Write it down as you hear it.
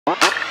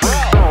Welcome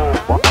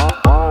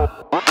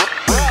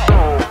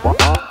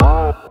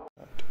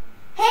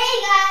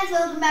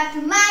back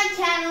to my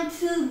channel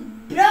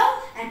ChillBro,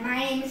 and my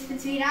name is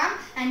Ram,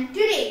 and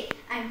today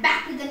I'm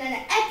back with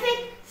another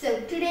epic.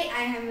 So today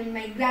I am in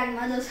my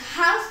grandmother's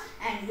house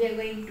and we are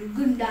going to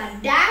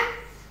Gundaru Dam.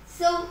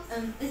 So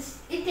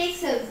it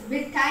takes a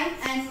bit time,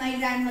 and my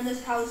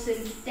grandmother's house in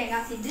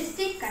Tenkasi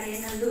district,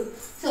 Kadayanallur.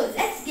 So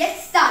let's get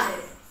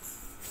started.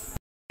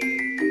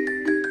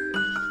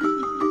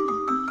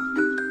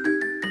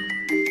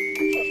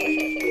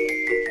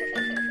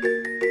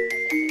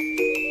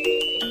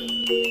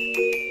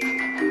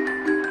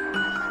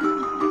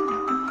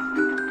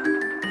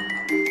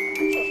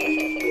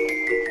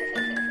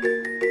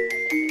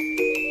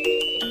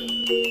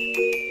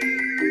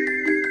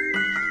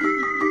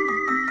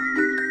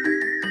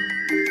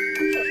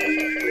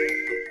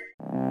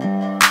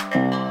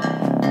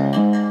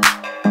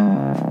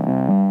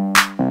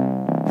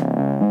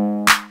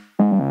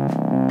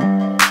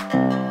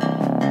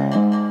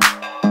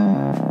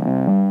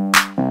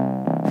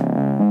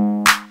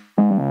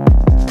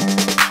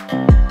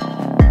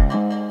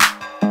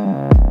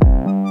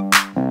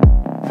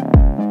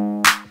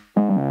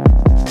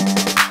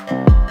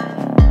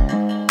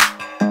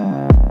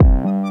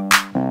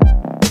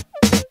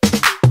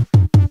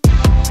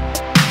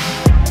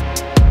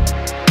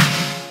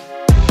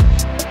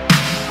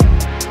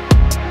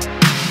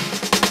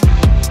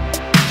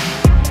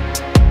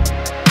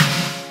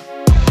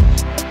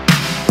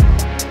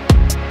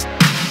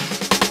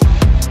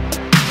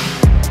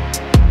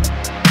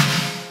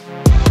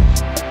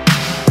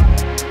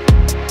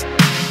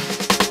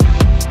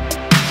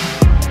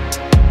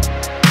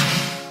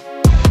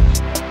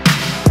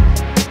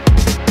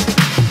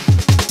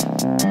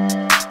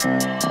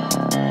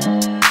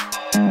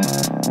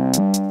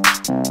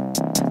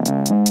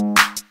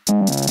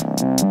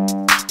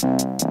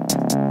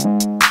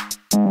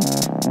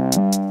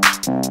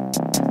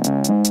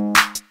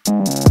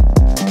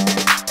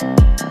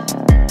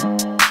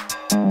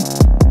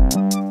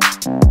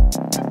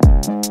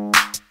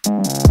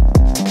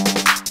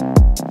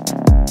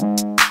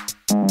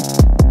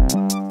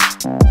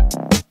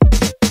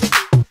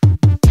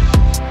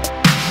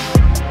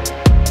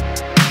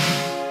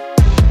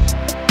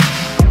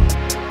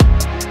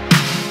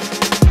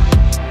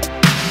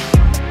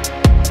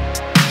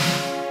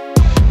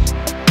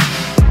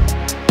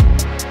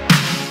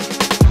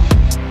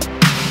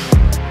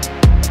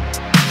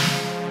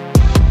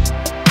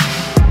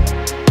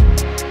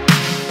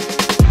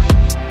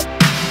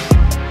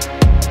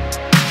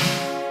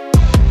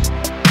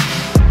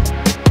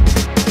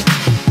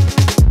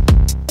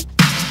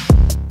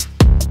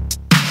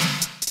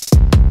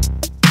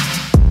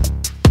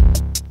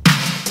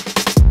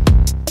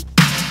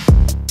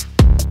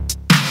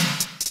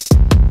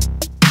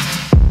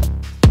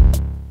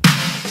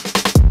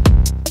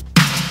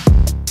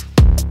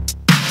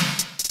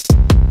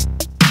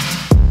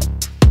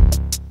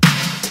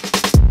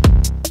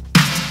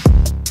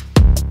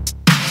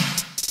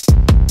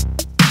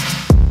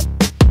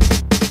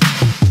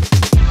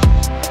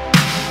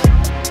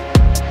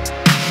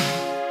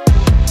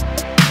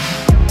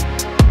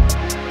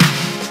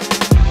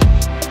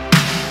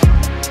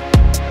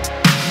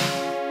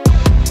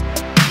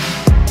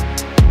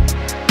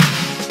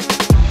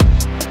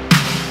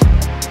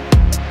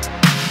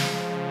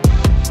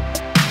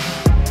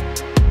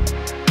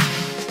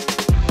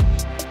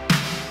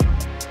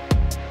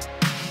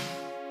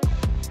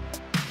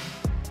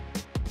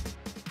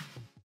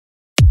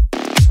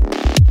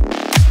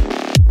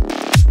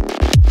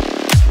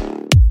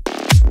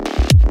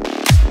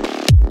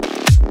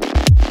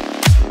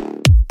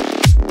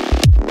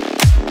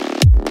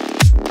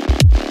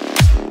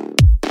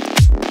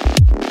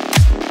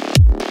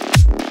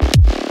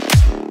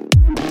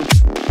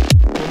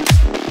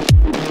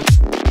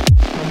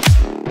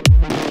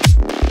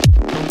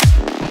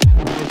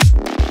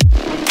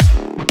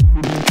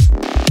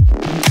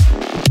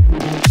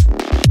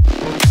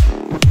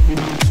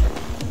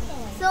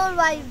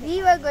 While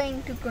we were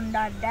going to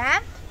Gundaru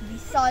Dam, we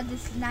saw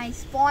this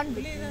nice pond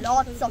with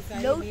lots of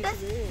lotus,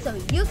 so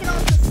you can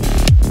also see.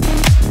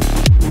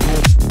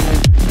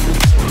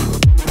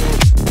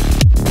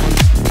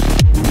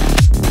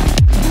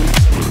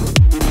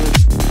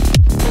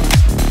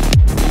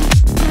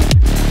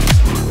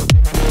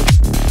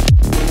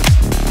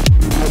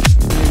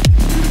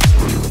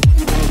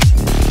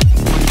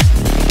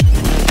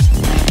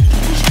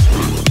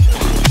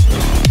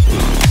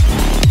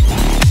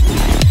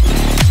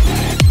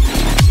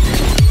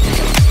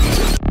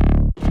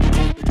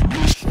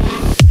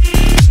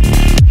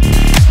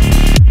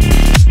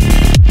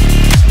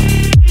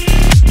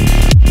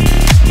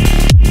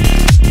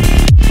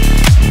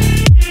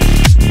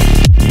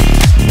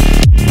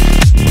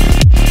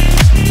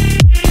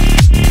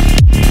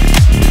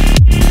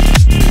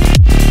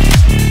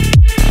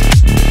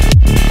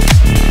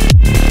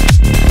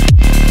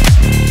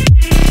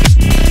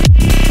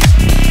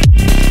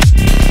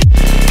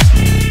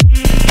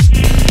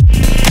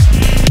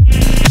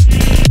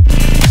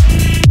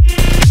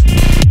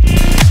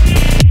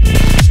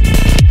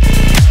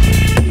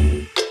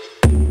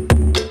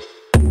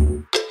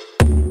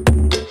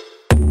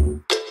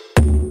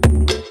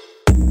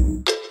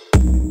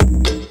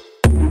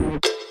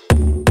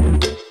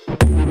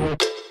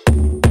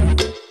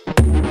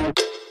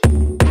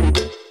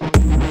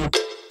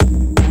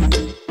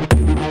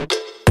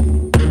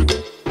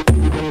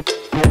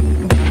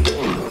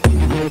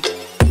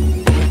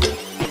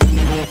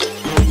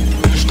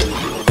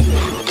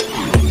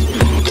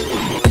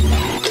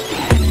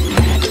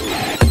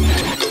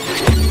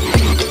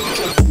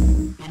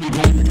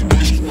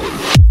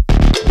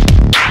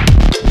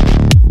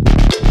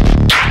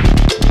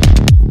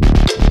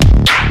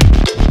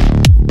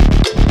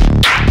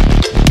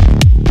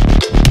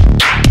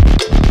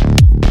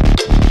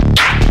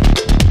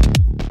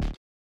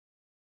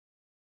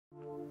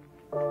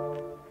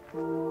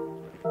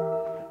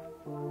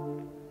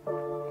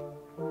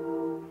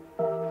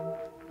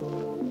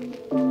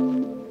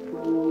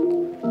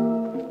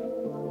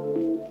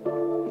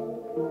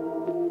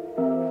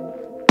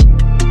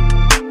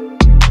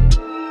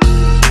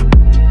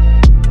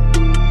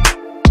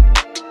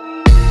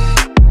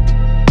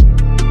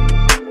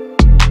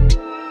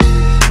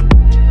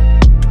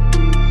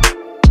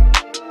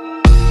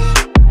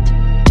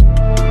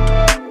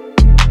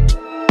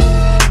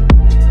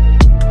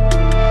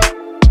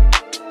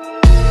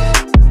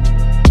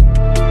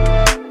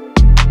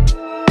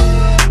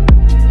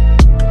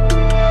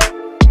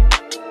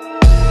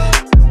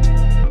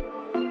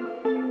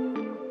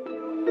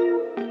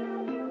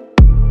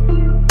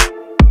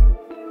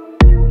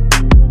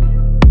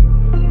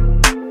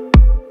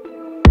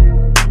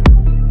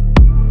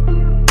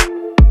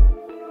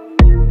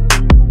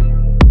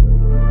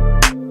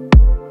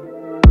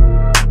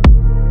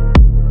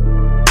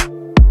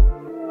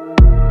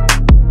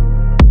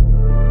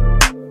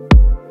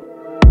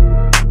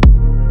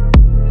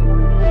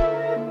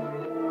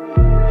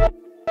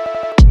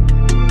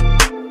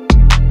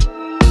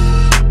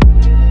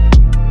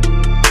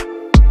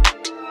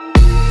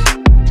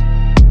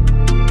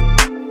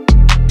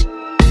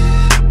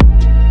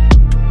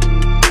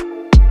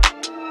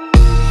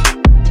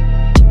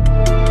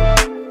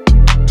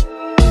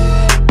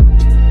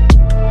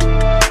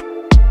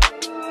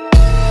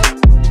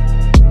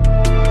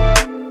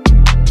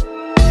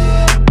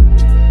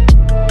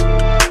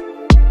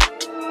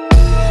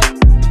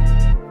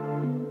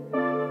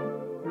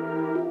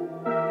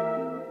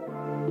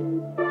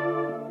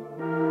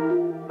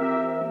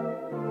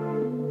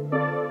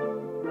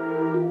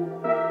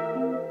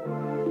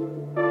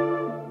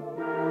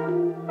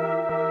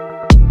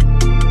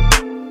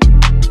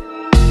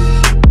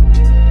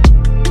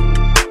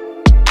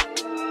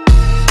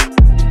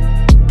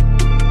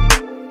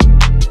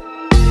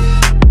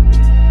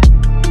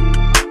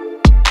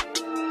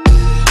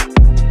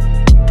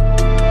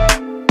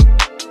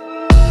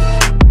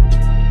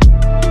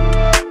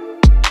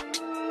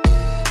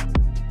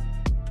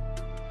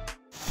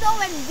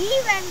 and we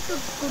went to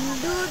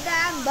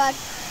Gundaru, but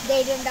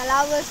they didn't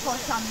allow us for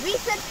some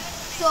reason.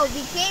 So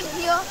we came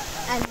here,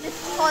 and this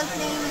fall's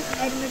name is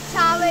Eruma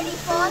Chavadi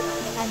Falls,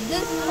 and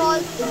this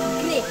falls is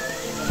great.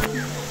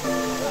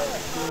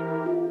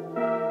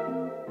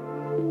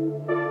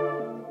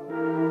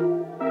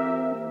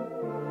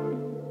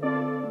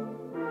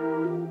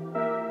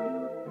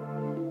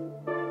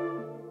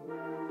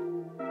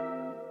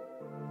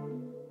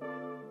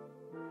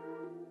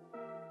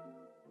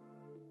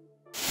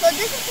 So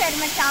this is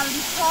Eruma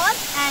Chavadi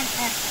Falls, and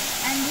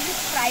this is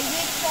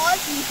private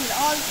falls.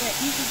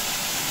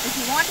 If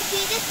you want to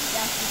see this, you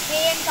have to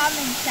pay and come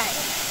inside.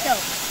 So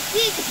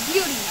see this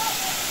beauty.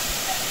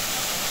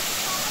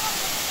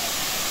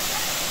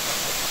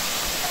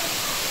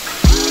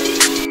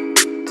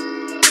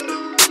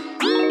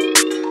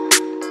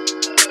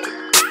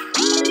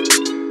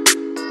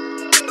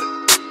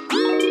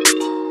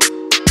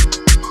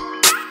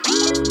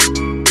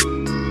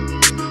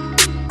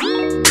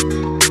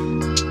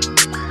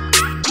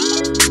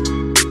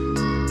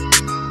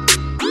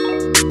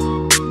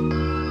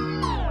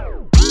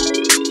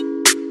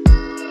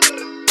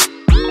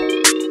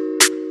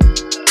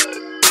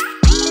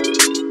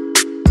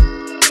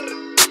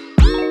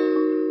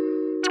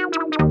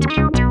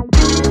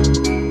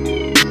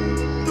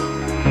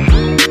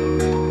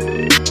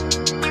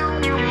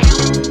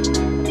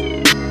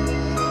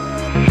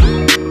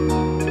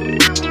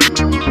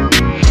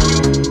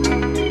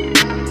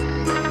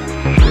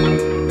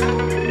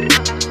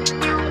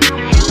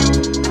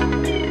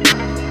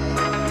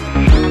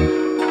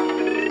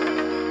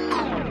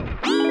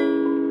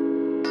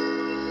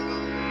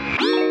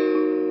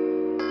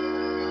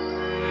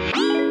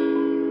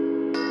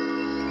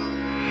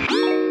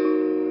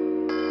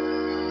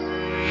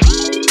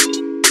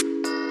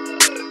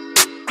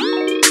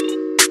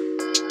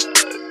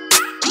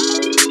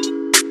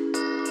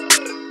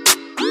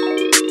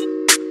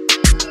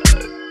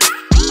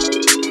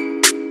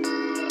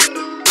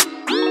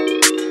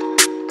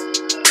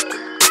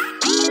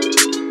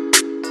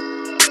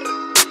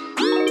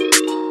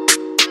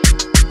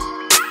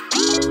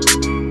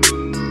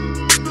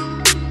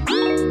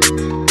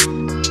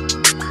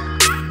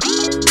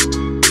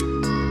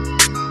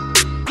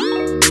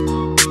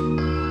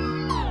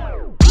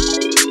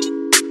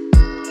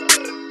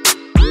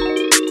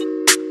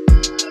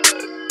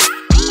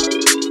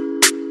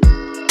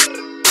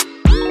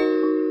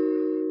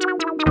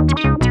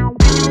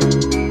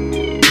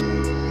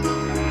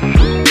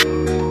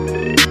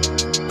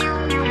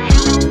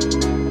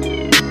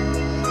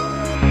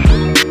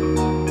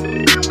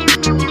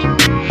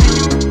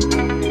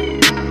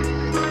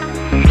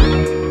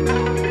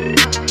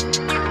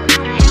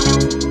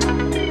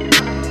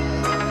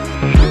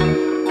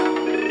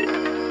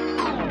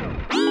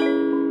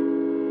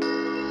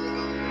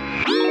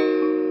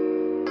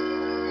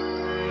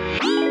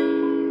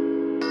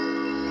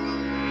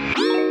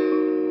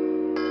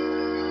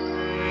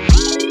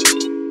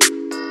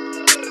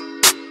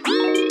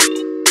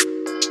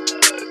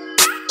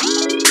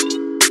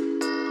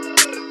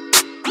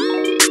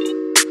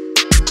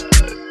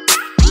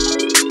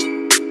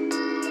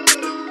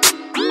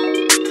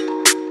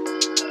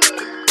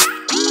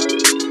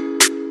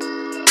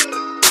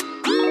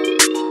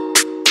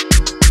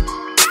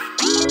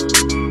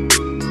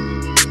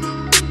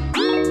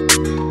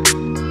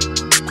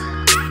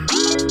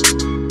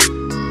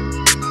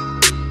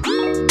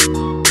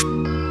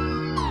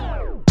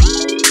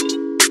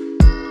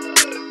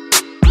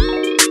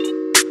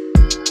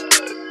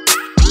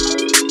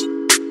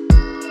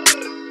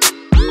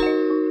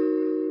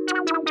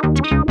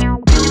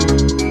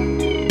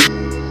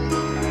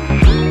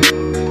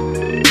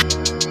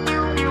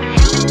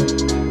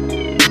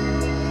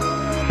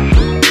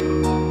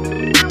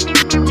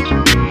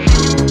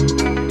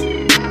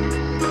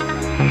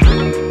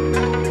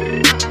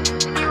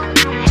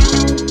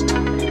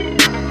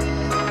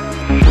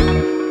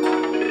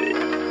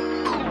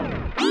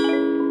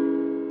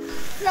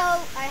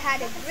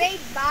 had a great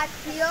bath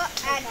here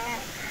and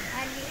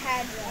we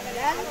had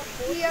lunch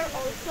here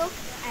also,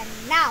 and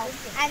now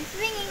I'm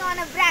swinging on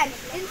a branch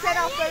instead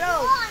of a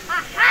rope.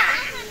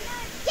 Aha!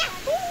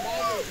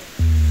 Yahoo!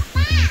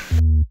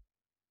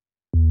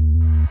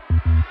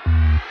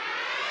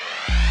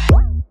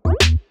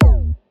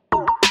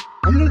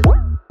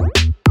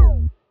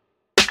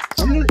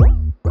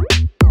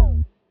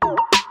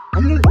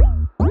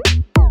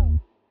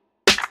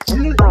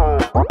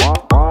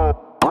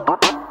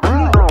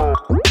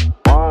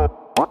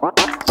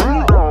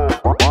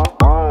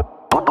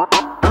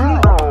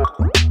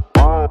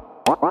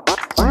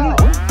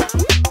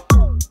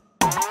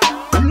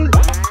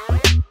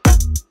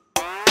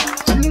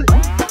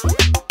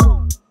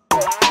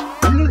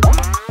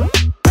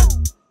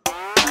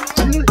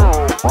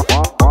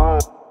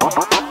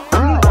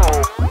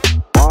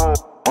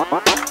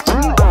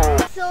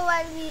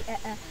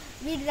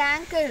 We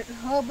drank a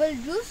herbal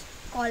juice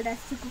called as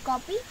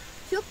sukkucoffee.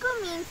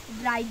 Sukku means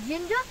dried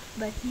ginger,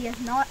 but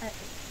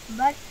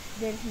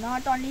there is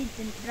not only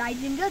dried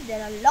ginger,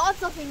 there are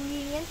lots of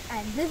ingredients,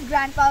 and this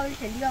grandpa will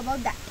tell you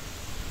about that.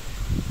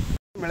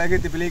 மிளகு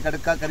திப்பிலி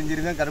கடுக்கா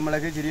கரிஞ்சிருங்க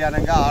கருமிளகு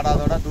சிறியானங்க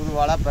ஆடாதோட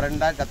தூதுவாழை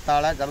பிரண்டை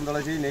கத்தாழை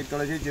கருந்துளசி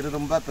நெய்த்துளசி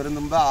சிறுதும்ப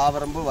பெருந்தும்ப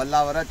ஆவரம்பு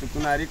வல்லாவரை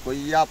சுக்குநாரி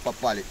கொய்யா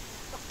பப்பாளி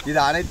இது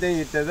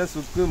அனைத்தையும் இட்டது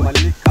சுக்கு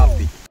மல்லி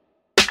coffee.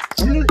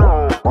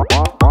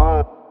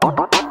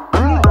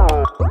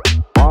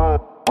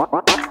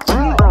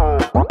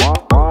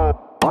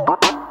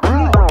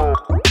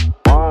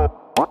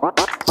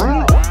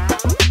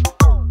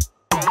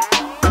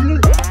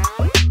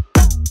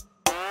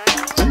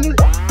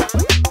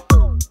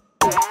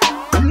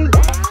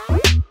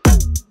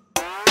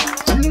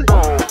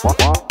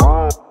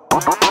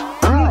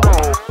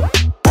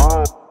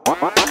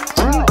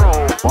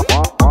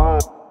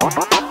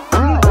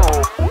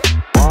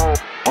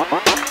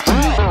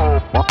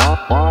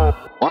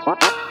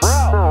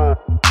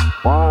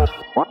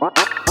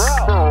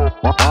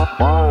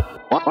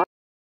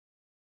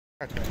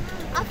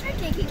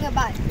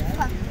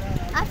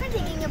 After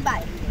taking a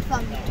bath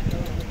from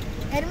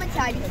Eruma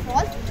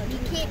ChavadiFalls,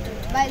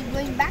 while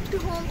going back to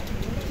home,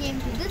 we came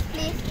to this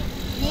place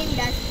named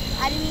as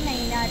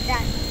Adavinainar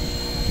Dam.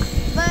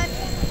 But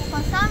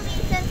for some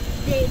reason,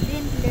 they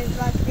didn't let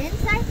us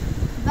inside,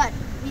 but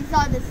we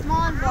saw the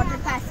small water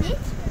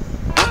passage.